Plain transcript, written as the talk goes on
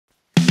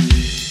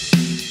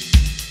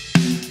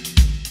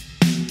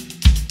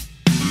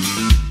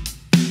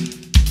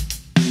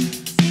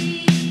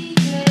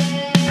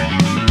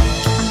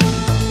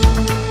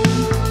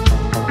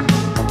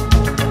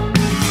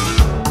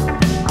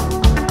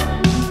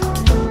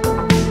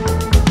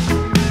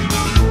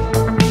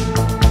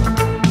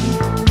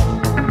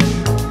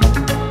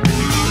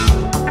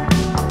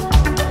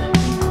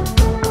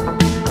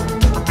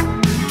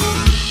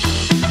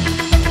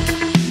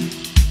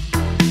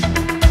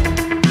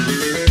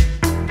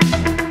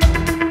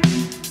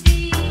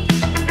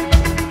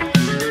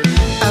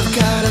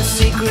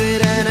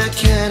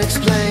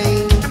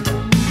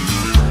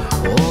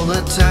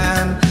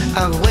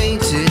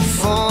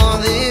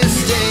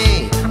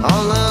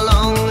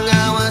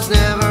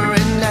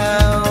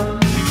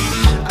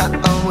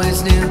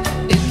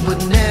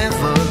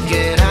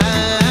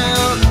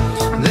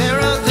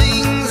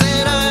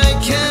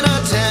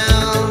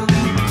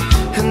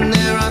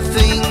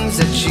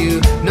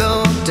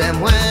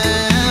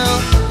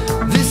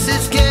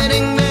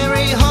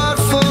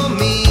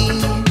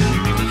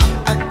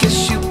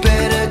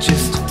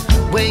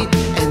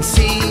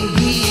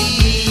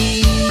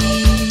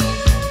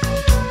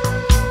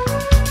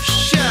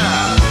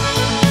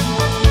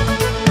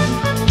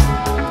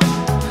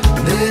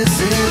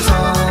This is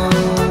all.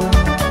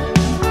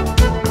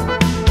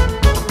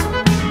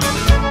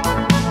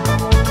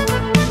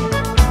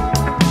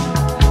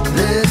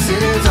 This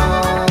is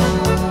all.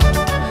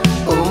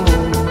 Oh.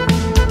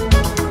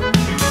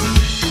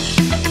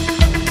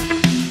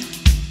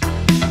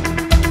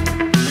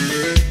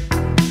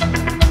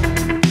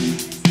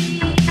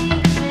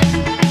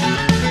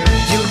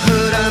 You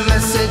heard a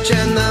message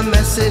and the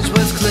message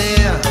was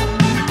clear.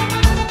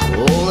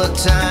 All the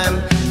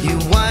time you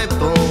wipe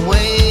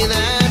away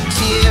that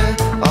tear.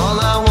 All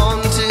I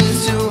want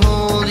is to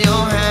hold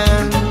your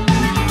hand,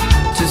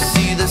 to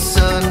see the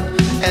sun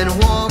and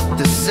walk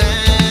the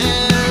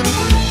sand.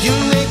 You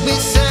make me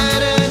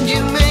sad and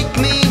you make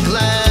me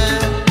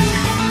glad.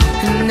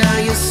 And now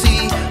you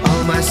see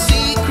all my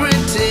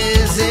secret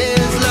is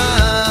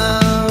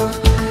love.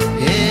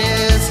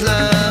 Is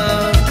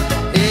love.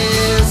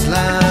 Is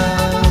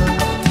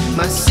love.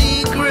 My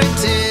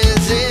secret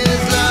is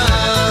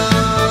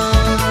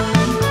love.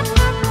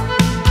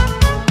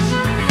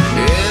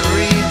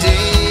 Every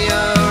day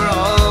you're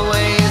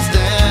always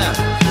there.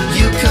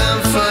 You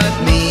comfort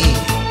me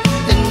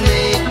and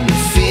make me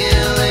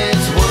feel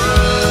it's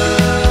worth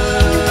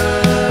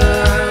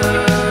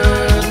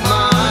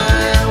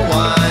my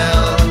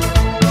while.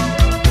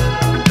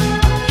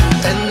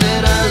 And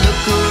then I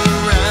look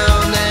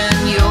around and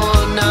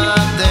you're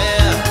not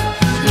there.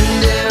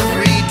 And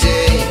every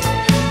day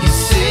you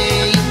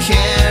say you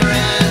care,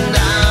 and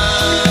I'll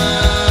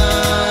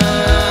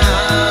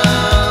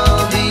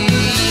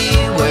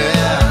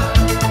beware.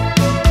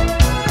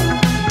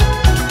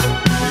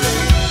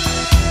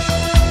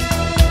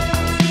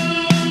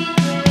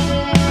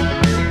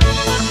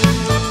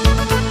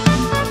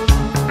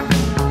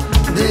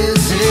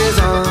 This is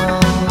all.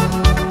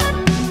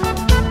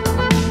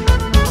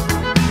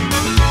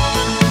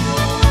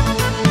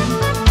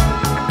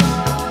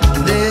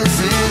 This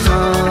is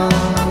all.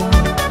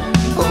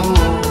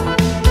 Oh,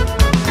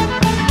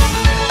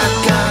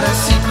 I've got a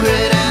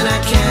secret and I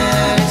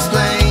can't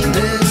explain.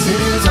 This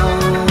is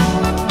all.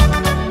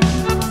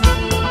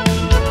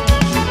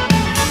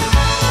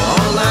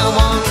 All I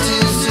want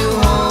is to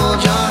hold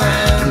your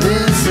hand.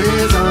 This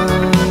is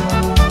all.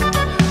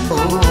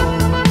 Oh,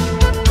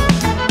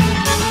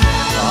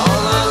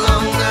 all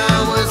along I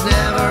was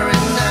never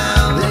in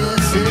doubt.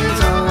 This is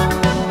all.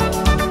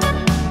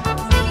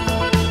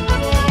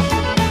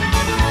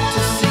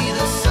 To see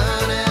the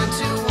sun and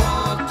to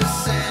walk the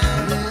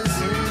sand. This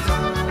is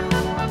all.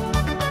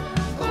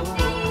 Oh,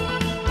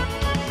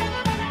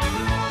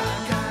 I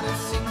got a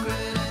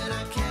secret and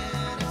I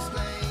can't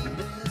explain.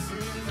 This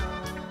is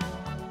all.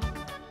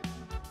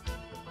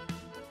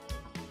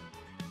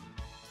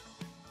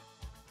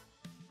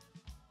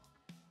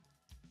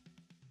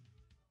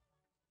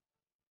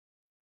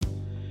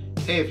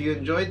 Hey, if you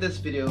enjoyed this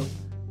video,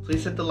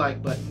 please hit the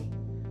like button,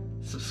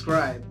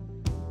 subscribe,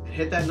 and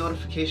hit that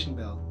notification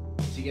bell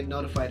so you get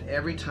notified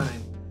every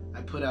time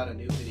I put out a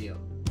new video.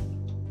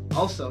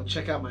 Also,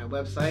 check out my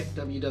website,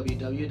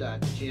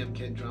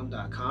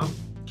 www.KMKanDrum.com,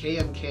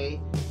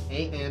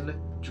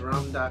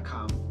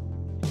 KMKanDrum.com.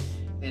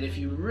 And if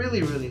you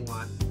really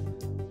want,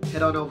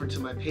 head on over to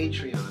my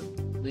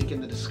Patreon, link in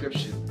the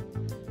description.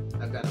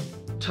 I've got a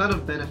ton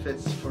of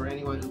benefits for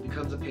anyone who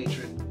becomes a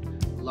patron,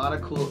 a lot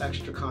of cool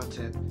extra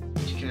content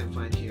that you can't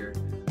find here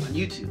on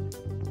YouTube.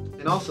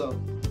 And also,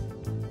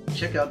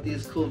 check out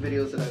these cool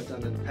videos that I've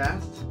done in the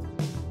past,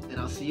 and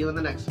I'll see you in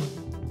the next one.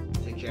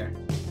 Take care.